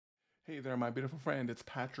Hey there, my beautiful friend. It's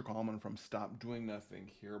Patrick Allman from Stop Doing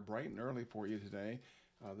Nothing here, bright and early for you today.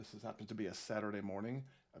 Happens to be a Saturday morning.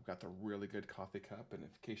 I've got the really good coffee cup, and in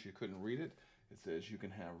case you couldn't read it, it says you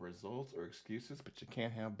can have results or excuses, but you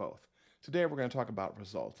can't have both. Today, we're going to talk about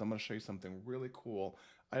results. I'm going to show you something really cool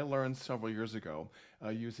I learned several years ago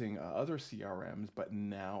using other CRMs, but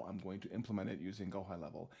now I'm going to implement it using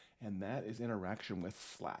GoHighLevel, and that is interaction with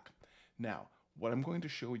Slack. Now, what I'm going to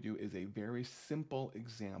show you is a very simple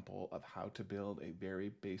example of how to build a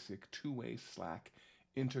very basic two-way Slack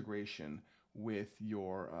integration with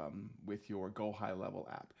your GoHighLevel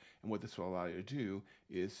app. And what this will allow you to do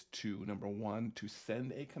is to, number one, to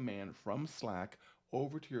send a command from Slack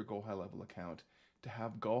over to your GoHighLevel account to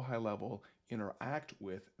have GoHighLevel interact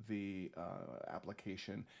with the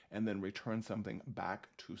application and then return something back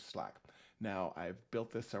to Slack. Now, I've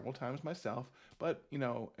built this several times myself, but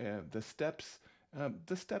the steps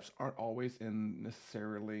aren't always in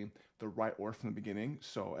necessarily the right order from the beginning.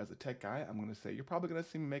 So as a tech guy, I'm going to say you're probably going to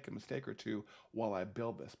see me make a mistake or two while I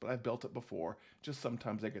build this, but I've built it before. Just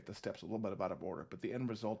sometimes I get the steps a little bit out of order, but the end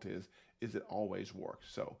result is it always works.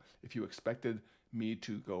 So if you expected me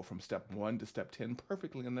to go from step 1 to step 10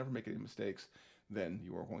 perfectly and never make any mistakes, then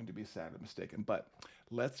you are going to be sadly mistaken. But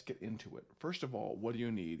let's get into it. First of all, what do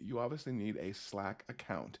you need? You obviously need a Slack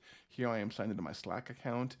account. Here I am signed into my Slack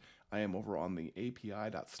account. I am over on the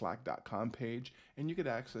api.slack.com page, and you get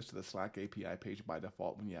access to the Slack API page by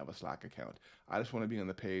default when you have a Slack account. I just want to be on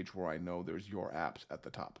the page where I know there's your apps at the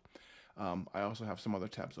top. I also have some other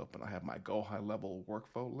tabs open. I have my GoHighLevel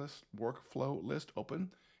workflow list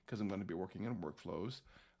open because I'm going to be working in workflows.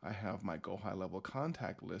 I have my GoHighLevel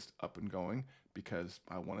contact list up and going because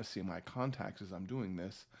I want to see my contacts as I'm doing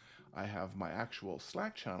this. I have my actual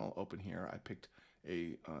Slack channel open here. I picked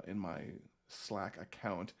in my Slack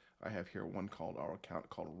account. I have here our account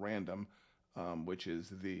called Random, which is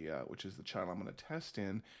the channel I'm going to test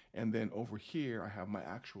in. And then over here, I have my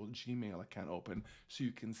actual Gmail account open, so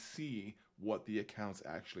you can see what the account's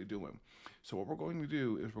actually doing. So what we're going to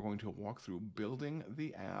do is we're going to walk through building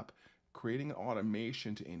the app, creating an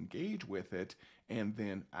automation to engage with it, and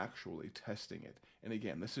then actually testing it. And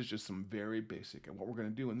again, this is just some very basic. And what we're going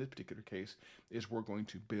to do in this particular case is we're going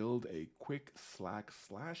to build a quick Slack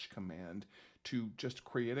 / command to just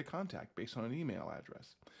create a contact based on an email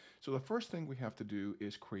address. So the first thing we have to do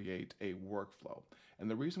is create a workflow.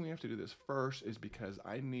 And the reason we have to do this first is because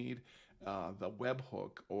I need the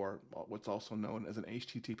webhook, or what's also known as an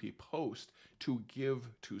HTTP post, to give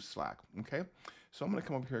to Slack. Okay, so I'm going to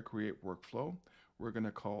come up here, create workflow. We're going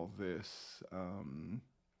to call this,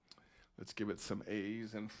 let's give it some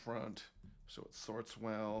A's in front so it sorts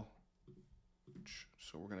well.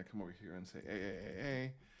 So we're going to come over here and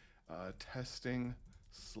say testing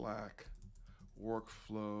Slack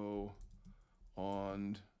workflow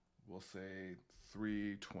on, we'll say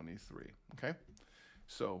 323. Okay,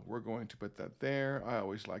 so we're going to put that there. I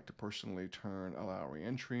always like to personally turn allow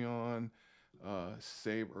reentry on.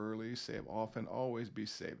 Save early, save often, always be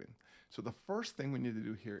saving. So the first thing we need to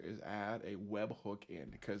do here is add a webhook in,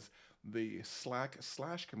 because the Slack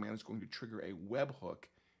 / command is going to trigger a webhook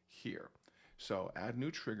here. So add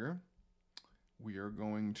new trigger. We are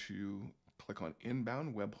going to click on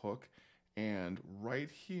inbound webhook, and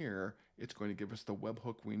right here it's going to give us the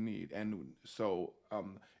webhook we need. And so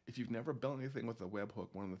if you've never built anything with a webhook,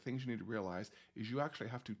 one of the things you need to realize is you actually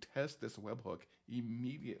have to test this webhook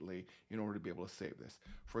immediately in order to be able to save this.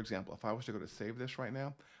 For example, if I was to go to save this right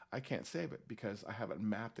now, I can't save it because I haven't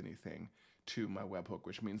mapped anything to my webhook,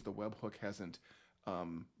 which means the webhook hasn't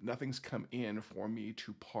nothing's come in for me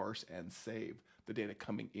to parse and save the data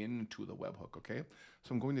coming into the webhook. Okay,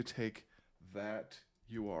 so I'm going to take that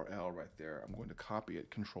URL right there. I'm going to copy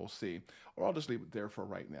it, Control C, or I'll just leave it there for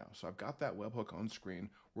right now. So I've got that webhook on screen.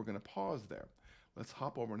 We're going to pause there. Let's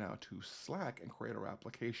hop over now to Slack and create our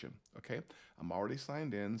application. Okay, I'm already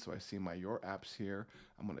signed in, so I see my Your Apps here.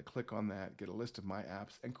 I'm going to click on that, get a list of my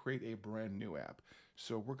apps, and create a brand new app.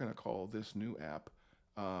 So we're going to call this new app,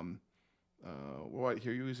 right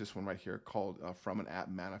here, you use this one right here called From an App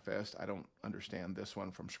Manifest. I don't understand this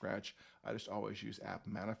one from scratch. I just always use App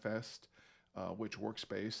Manifest. Which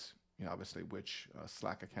workspace, obviously which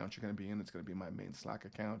Slack account you're going to be in. It's going to be my main Slack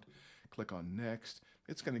account. Click on next.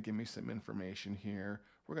 It's going to give me some information here.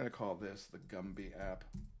 We're going to call this the Gumby app.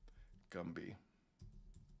 Gumby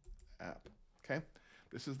app. Okay,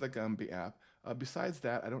 this is the Gumby app. Besides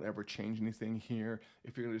that, I don't ever change anything here.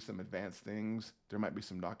 If you're going to do some advanced things, there might be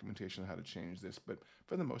some documentation on how to change this, but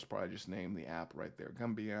for the most part, I just name the app right there,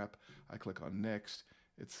 Gumby app. I click on next.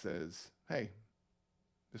 It says, hey,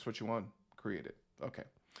 this is what you want, create it. Okay,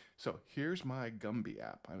 So here's my Gumby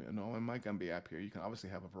app. I know I'm in my Gumby app here. You can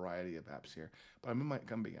obviously have a variety of apps here, but I'm in my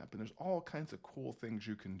Gumby app, and there's all kinds of cool things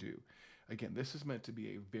you can do. Again, this is meant to be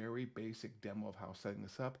a very basic demo of how setting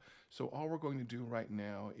this up. So all we're going to do right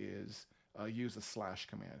now is use the slash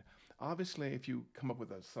command. Obviously, if you come up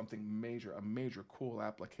with something major, a major cool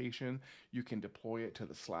application, you can deploy it to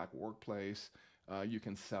the Slack workplace. You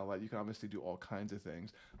can sell it. You can obviously do all kinds of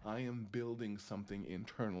things. I am building something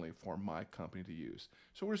internally for my company to use.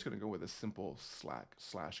 So we're just going to go with a simple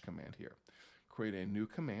slash command here. Create a new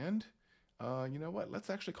command. You know what? Let's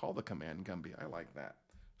actually call the command Gumby. I like that.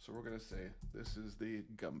 So we're going to say this is the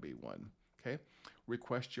Gumby one. Okay.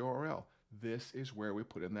 Request URL. This is where we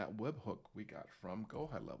put in that webhook we got from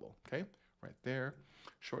GoHighLevel. Okay. Right there.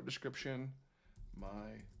 Short description.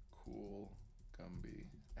 My cool Gumby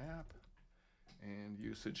app. And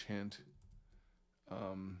usage hint,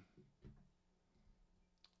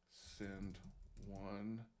 send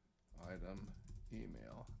one item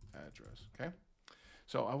email address, okay?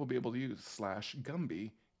 So I will be able to use slash Gumby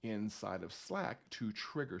inside of Slack to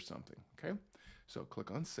trigger something, okay? So click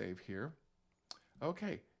on save here.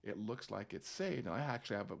 Okay, it looks like it's saved, and I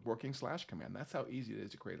actually have a working slash command. That's how easy it is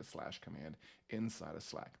to create a slash command inside of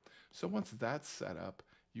Slack. So once that's set up,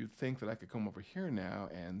 you'd think that I could come over here now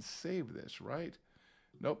and save this, right?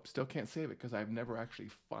 Nope, still can't save it because I've never actually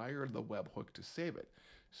fired the webhook to save it.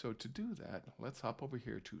 So to do that, let's hop over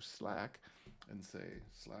here to Slack and say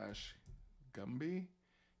slash Gumby.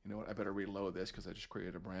 You know what, I better reload this because I just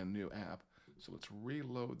created a brand new app. So let's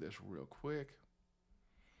reload this real quick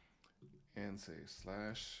and say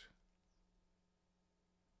slash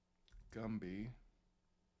Gumby.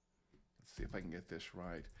 Let's see if I can get this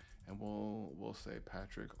right. And we'll say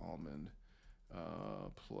Patrick Almond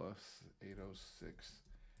plus 806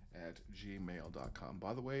 at gmail.com.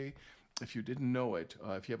 By the way, if you didn't know it,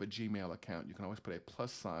 if you have a Gmail account, you can always put a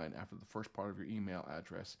plus sign after the first part of your email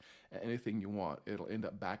address. Anything you want, it'll end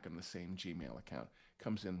up back in the same Gmail account.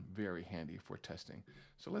 Comes in very handy for testing.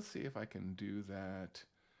 So let's see if I can do that.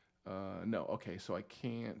 No, okay, so I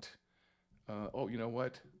can't. Oh, you know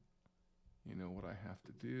what? You know what I have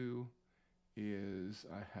to do is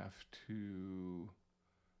I have to.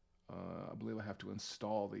 I believe I have to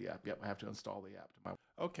install the app. Yep, I have to install the app to my.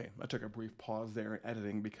 Okay, I took a brief pause there in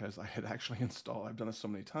editing because I had actually installed, I've done this so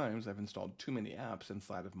many times, I've installed too many apps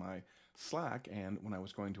inside of my Slack, and when I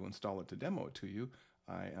was going to install it to demo it to you,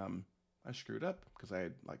 I screwed up because I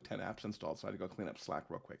had like 10 apps installed, so I had to go clean up Slack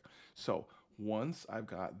real quick. So once I've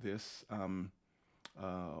got this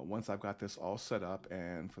all set up,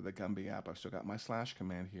 and for the Gumby app, I've still got my slash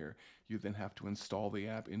command here, you then have to install the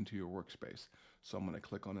app into your workspace. So I'm going to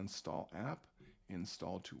click on install app,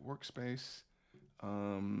 install to workspace.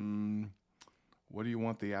 What do you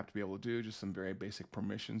want the app to be able to do? Just some very basic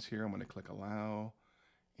permissions here. I'm going to click allow,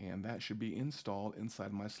 and that should be installed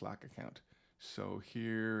inside my Slack account. So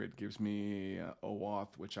here it gives me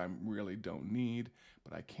OAuth, which I really don't need,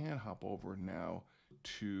 but I can hop over now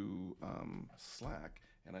to Slack,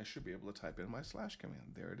 and I should be able to type in my slash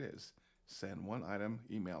command. There it is. Send one item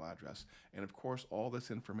email address. And of course, all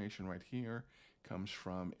this information right here comes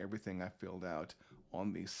from everything I filled out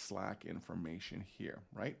on the Slack information here,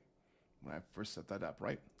 right? When I first set that up,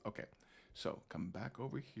 right? Okay. So come back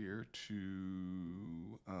over here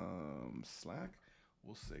to Slack.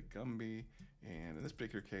 We'll say Gumby, and in this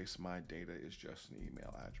particular case, my data is just an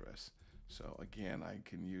email address. So again, I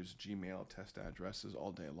can use Gmail test addresses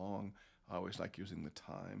all day long. I always like using the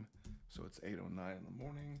time. So it's 8:09 in the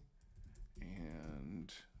morning,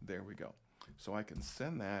 and there we go. So I can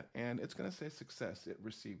send that, and it's going to say success. It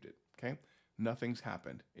received it, okay? Nothing's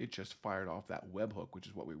happened. It just fired off that webhook, which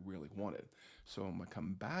is what we really wanted. So I'm going to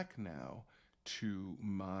come back now to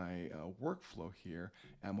my workflow here.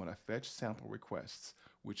 I'm going to fetch sample requests,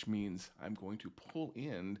 which means I'm going to pull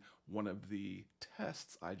in one of the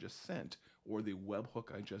tests I just sent, or the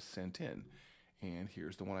webhook I just sent in. And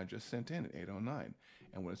here's the one I just sent in at 8:09.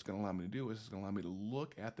 And what it's going to allow me to do is it's going to allow me to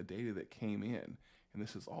look at the data that came in. And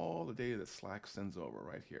this is all the data that Slack sends over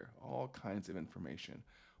right here, all kinds of information.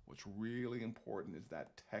 What's really important is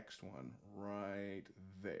that text one right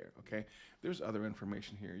there, okay? There's other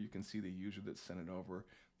information here. You can see the user that sent it over.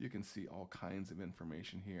 You can see all kinds of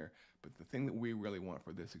information here. But the thing that we really want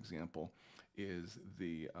for this example is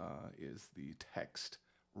the text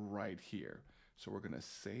right here. So we're going to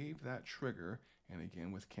save that trigger. And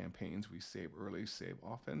again, with campaigns, we save early, save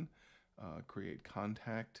often, create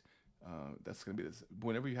contact. That's going to be this.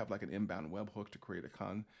 Whenever you have like an inbound webhook to create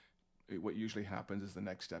what usually happens is the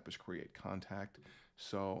next step is create contact.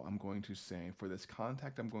 So I'm going to say for this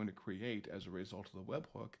contact I'm going to create as a result of the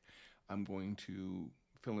webhook, I'm going to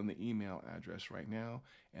fill in the email address right now,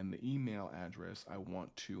 and the email address I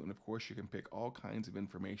want to, and of course you can pick all kinds of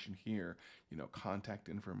information here, contact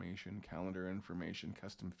information, calendar information,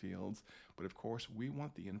 custom fields, but of course we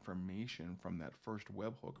want the information from that first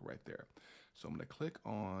webhook right there. So I'm going to click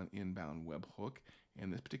on inbound webhook,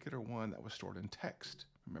 and this particular one that was stored in text.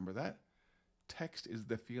 Remember that? Text is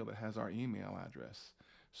the field that has our email address.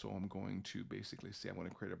 So I'm going to basically say I'm going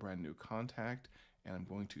to create a brand new contact, and I'm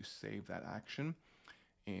going to save that action,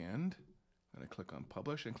 and I'm going to click on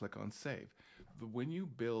publish and click on save. When you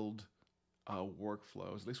build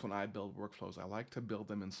workflows, at least when I build workflows, I like to build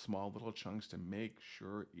them in small little chunks to make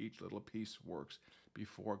sure each little piece works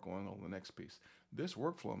before going on to the next piece. This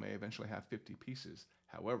workflow may eventually have 50 pieces.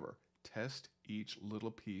 However, test each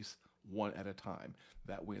little piece one at a time.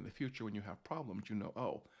 That way in the future when you have problems, you know,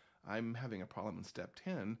 oh, I'm having a problem in step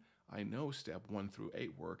 10. I know step 1 through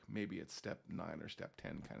 8 work. Maybe it's step 9 or step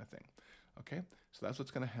 10 kind of thing. Okay, so that's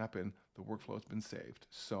what's going to happen. The workflow has been saved.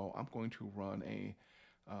 So I'm going to run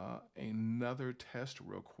another test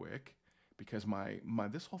real quick because my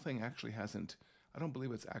this whole thing actually hasn't, I don't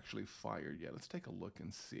believe it's actually fired yet. Let's take a look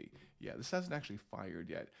and see. Yeah, this hasn't actually fired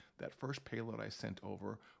yet. That first payload I sent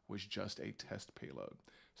over was just a test payload.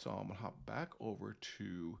 So I'm going to hop back over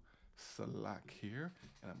to Slack here,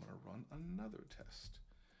 and I'm going to run another test.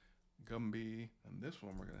 Gumby, and this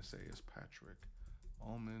one we're going to say is Patrick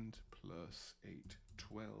Almond plus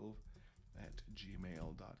 812 at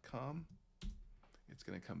gmail.com. It's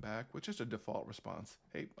going to come back with just a default response.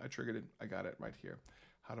 Hey, I triggered it. I got it right here.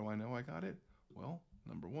 How do I know I got it? Well,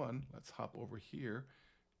 number one, let's hop over here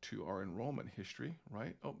to our enrollment history,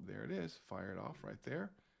 right? Oh, there it is. Fired off right there.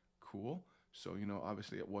 Cool. So,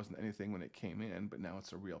 obviously it wasn't anything when it came in, but now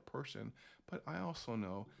it's a real person. But I also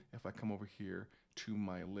know if I come over here to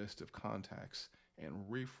my list of contacts and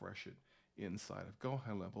refresh it inside of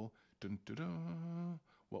GoHighLevel, dun, dun, dun,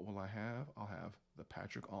 what will I have? I'll have the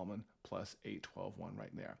Patrick Almond plus 8121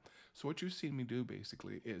 right there. So what you've seen me do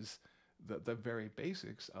basically is the very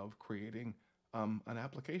basics of creating an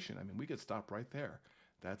application. I mean, we could stop right there.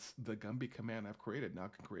 That's the Gumby command I've created. Now I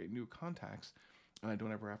can create new contacts, and I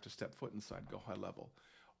don't ever have to step foot inside GoHighLevel.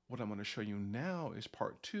 What I'm going to show you now is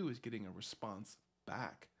part 2 is getting a response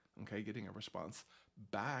back. Okay, getting a response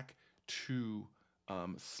back to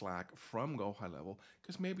Slack from GoHighLevel,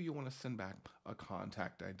 because maybe you want to send back a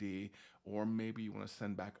contact ID, or maybe you want to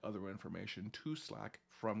send back other information to Slack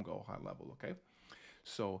from GoHighLevel. Okay,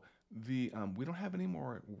 so we don't have any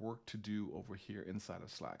more work to do over here inside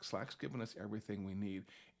of Slack. Slack's given us everything we need,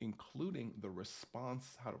 including the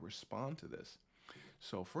response, how to respond to this.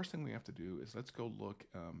 So first thing we have to do is let's go look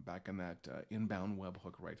back in that inbound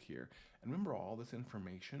webhook right here. And remember all this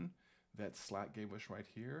information that Slack gave us right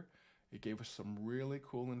here? It gave us some really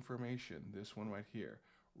cool information. This one right here,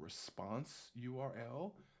 response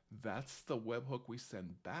URL, that's the webhook we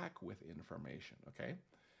send back with information, okay?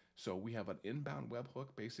 So we have an inbound webhook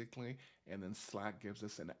basically, and then Slack gives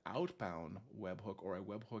us an outbound webhook or a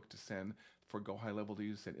webhook to send for GoHighLevel to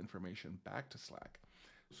use to send information back to Slack.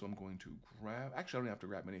 So I'm going to grab, actually I don't have to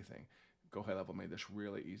grab anything. GoHighLevel made this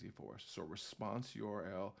really easy for us. So response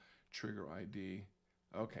URL, trigger ID.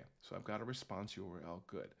 Okay, so I've got a response URL,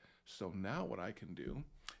 good. So now what I can do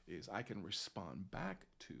is I can respond back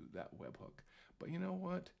to that webhook. But you know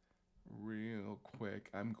what? Real quick,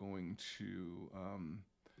 I'm going to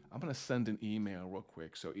send an email real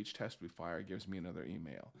quick. So each test we fire gives me another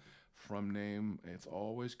email. From name, it's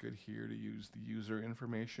always good here to use the user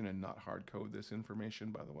information and not hard code this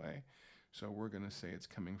information, by the way. So we're going to say it's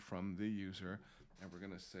coming from the user, and we're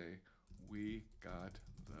going to say we got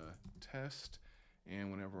the test.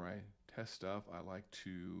 And whenever I test stuff, I like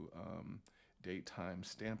to date, time,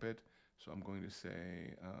 stamp it. So I'm going to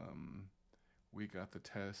say we got the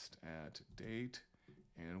test at date,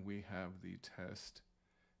 and we have the test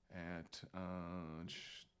at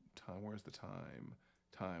time. Where's the time?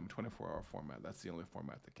 Time, 24-hour format. That's the only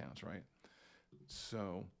format that counts, right?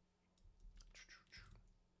 So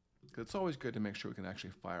it's always good to make sure we can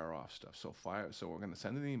actually fire off stuff. So we're going to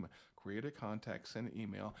send an email, create a contact, send an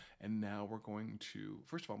email, and now we're going to,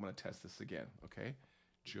 first of all, I'm going to test this again, okay?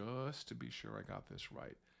 Just to be sure I got this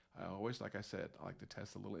right. I always, like I said, I like to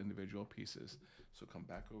test the little individual pieces. So come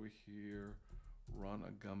back over here, run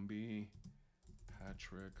a Gumby,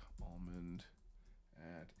 Patrick Almond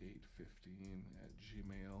at 8:15 at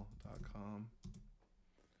gmail.com.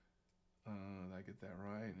 Did I get that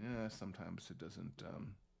right? Yeah, sometimes it doesn't.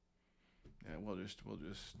 Yeah, we'll just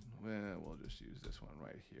use this one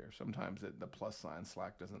right here. Sometimes the plus sign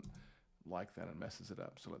Slack doesn't like that and messes it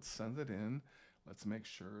up. So let's send it in. Let's make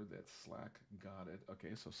sure that Slack got it.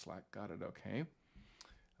 Okay, so Slack got it. Okay.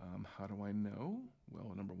 How do I know?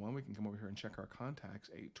 Well, number one, we can come over here and check our contacts.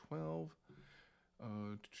 812.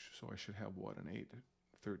 So I should have what, an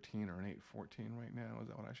 813 or an 814 right now? Is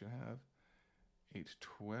that what I should have?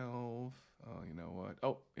 812. Oh, you know what?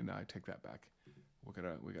 Oh, no, I take that back. We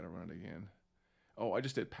gotta run it again. Oh, I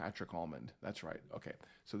just did Patrick Almond. That's right. Okay.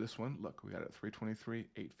 So this one, look, we got it 323,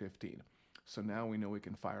 815. So now we know we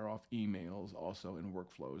can fire off emails also in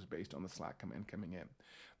workflows based on the Slack command coming in.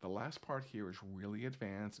 The last part here is really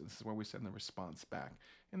advanced, and this is where we send the response back.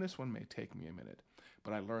 And this one may take me a minute,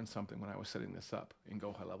 but I learned something when I was setting this up in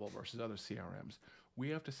GoHighLevel versus other CRMs. We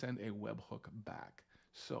have to send a webhook back.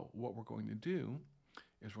 So what we're going to do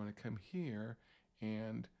is we're going to come here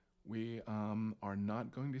and we are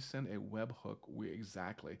not going to send a webhook.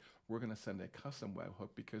 We're going to send a custom webhook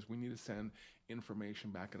because we need to send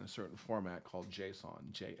information back in a certain format called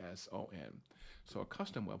JSON, JSON. So a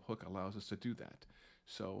custom webhook allows us to do that.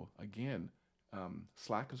 So again,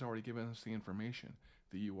 Slack has already given us the information.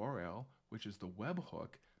 The URL, which is the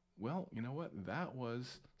webhook, well, you know what? That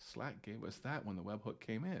was, Slack gave us that when the webhook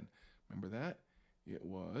came in. Remember that? It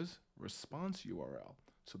was response URL.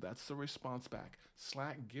 So that's the response back.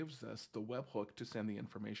 Slack gives us the webhook to send the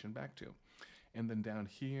information back to. And then down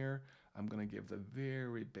here, I'm going to give the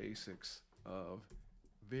very basic of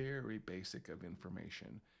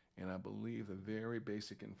information. And I believe the very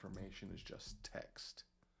basic information is just text.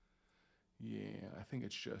 Yeah, I think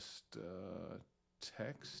it's just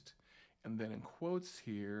text. And then in quotes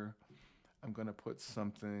here, I'm going to put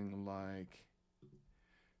something like,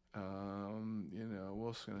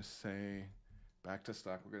 we're just going to say, back to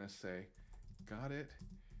Slack, we're going to say, got it,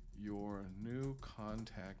 your new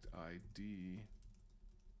contact ID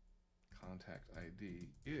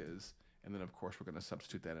is, and then of course we're going to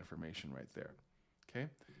substitute that information right there. Okay,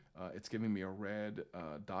 it's giving me a red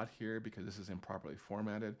dot here because this is improperly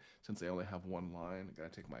formatted. Since I only have one line, I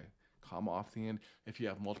got to take my comma off the end. If you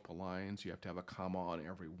have multiple lines, you have to have a comma on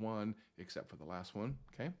every one except for the last one.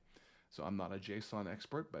 Okay, so I'm not a JSON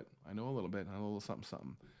expert, but I know a little bit. I know a little something,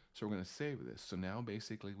 something. So we're going to save this. So now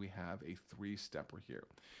basically we have a 3-stepper here.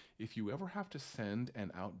 If you ever have to send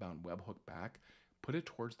an outbound webhook back, put it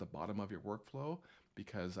towards the bottom of your workflow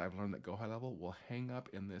because I've learned that GoHighLevel will hang up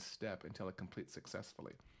in this step until it completes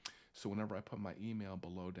successfully. So whenever I put my email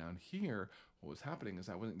below down here, what was happening is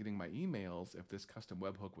I wasn't getting my emails if this custom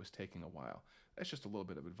webhook was taking a while. That's just a little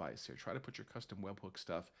bit of advice here. Try to put your custom webhook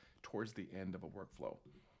stuff towards the end of a workflow.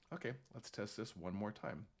 Okay, let's test this one more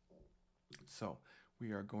time. So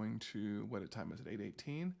we are going to, what time is it,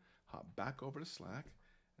 8:18? Hop back over to Slack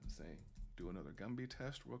and say, do another Gumby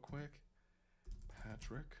test real quick.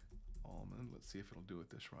 Patrick Allman, let's see if it'll do it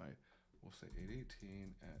this right. We'll say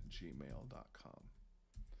 818@gmail.com.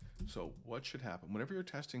 So what should happen? Whenever you're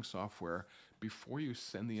testing software, before you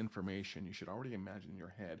send the information, you should already imagine in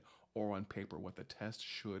your head or on paper what the test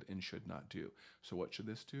should and should not do. So what should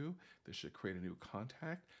this do? This should create a new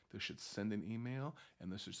contact, this should send an email, and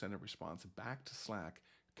this should send a response back to Slack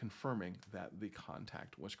confirming that the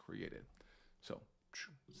contact was created. So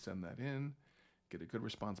send that in, get a good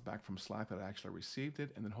response back from Slack that I actually received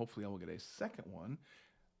it, and then hopefully I will get a second one.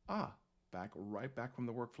 Right back from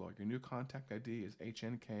the workflow. Your new contact ID is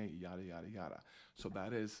HNK, yada, yada, yada. So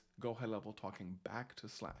that is GoHighLevel talking back to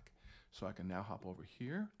Slack. So I can now hop over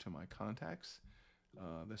here to my contacts.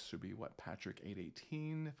 This should be what, Patrick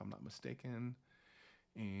 818, if I'm not mistaken.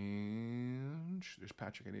 And there's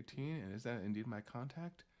Patrick 818, and is that indeed my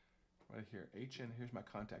contact? Right here, here's my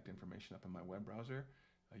contact information up in my web browser.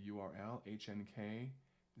 A URL,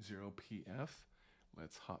 HNK0PF.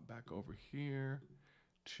 Let's hop back over here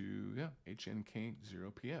to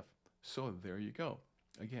HNK0PF. So there you go.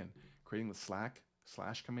 Again, creating the Slack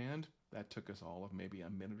 / command, that took us all of maybe a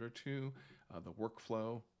minute or two. The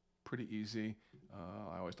workflow, pretty easy.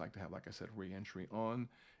 I always like to have, like I said, re-entry on.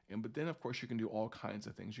 But then of course you can do all kinds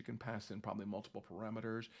of things. You can pass in probably multiple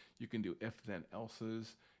parameters. You can do if then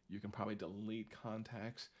else's. You can probably delete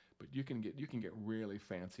contacts, but you can get really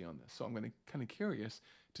fancy on this. So I'm kind of curious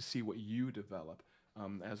to see what you develop.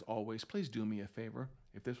 As always, please do me a favor.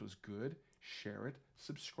 If this was good, share it,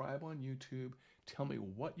 subscribe on YouTube, tell me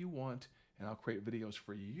what you want, and I'll create videos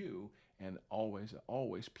for you. And always,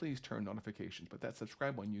 please turn notifications. But that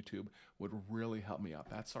subscribe on YouTube would really help me out.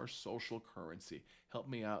 That's our social currency. Help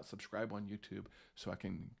me out, subscribe on YouTube so I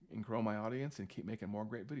can grow my audience and keep making more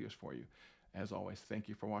great videos for you. As always, thank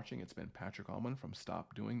you for watching. It's been Patrick Allman from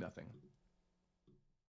Stop Doing Nothing.